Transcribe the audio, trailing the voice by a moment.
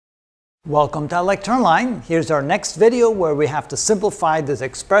Welcome to LectureOnline. Here's our next video where we have to simplify this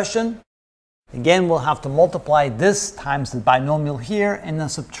expression. Again, we'll have to multiply this times the binomial here and then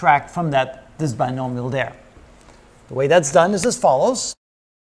subtract from that this binomial there. The way that's done is as follows.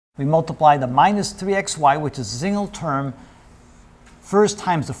 We multiply the minus 3xy, which is a single term, first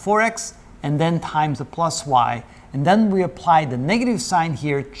times the 4x and then times the plus y. And then we apply the negative sign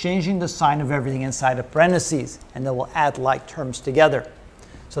here, changing the sign of everything inside the parentheses. And then we'll add like terms together.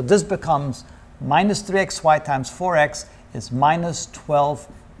 So this becomes minus 3xy times 4x is minus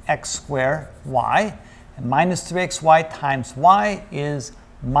 12x squared y. And minus 3xy times y is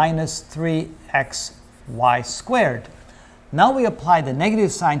minus 3xy squared. Now we apply the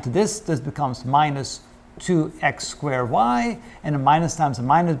negative sign to this. This becomes minus 2x squared y. And a minus times a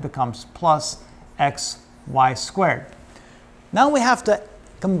minus becomes plus xy squared. Now we have to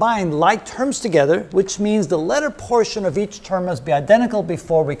combine like terms together, which means the letter portion of each term must be identical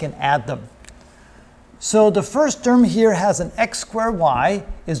before we can add them. So the first term here has an x squared y.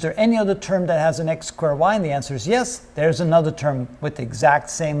 Is there any other term that has an x squared y? And the answer is yes. There's another term with the exact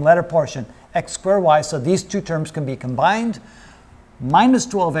same letter portion, x squared y. So these two terms can be combined. Minus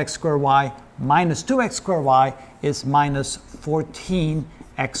 12x squared y minus 2x squared y is minus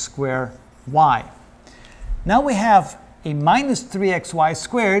 14x squared y. Now we have a minus 3xy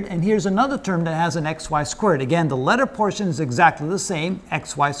squared, and here's another term that has an xy squared. Again, the letter portion is exactly the same,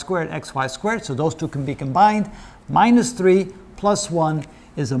 xy squared, so those two can be combined. Minus 3 plus 1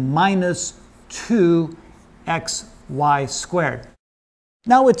 is a minus 2xy squared.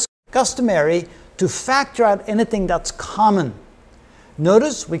 Now it's customary to factor out anything that's common.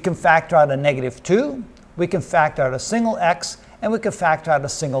 Notice we can factor out a negative 2, we can factor out a single x, and we can factor out a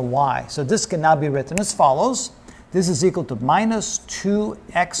single y. So this can now be written as follows. This is equal to minus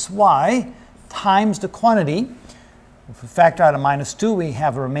 2xy times the quantity. If we factor out a minus 2, we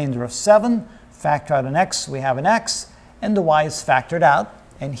have a remainder of 7. Factor out an x, we have an x, and the y is factored out.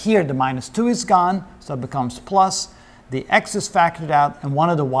 And here the minus 2 is gone, so it becomes plus. The x is factored out, and one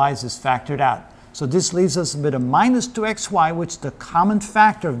of the y's is factored out. So this leaves us with a minus 2xy, which is the common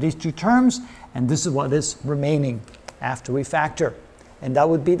factor of these two terms, and this is what is remaining after we factor. And that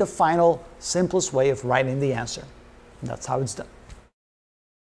would be the final, simplest way of writing the answer. That's how it's done.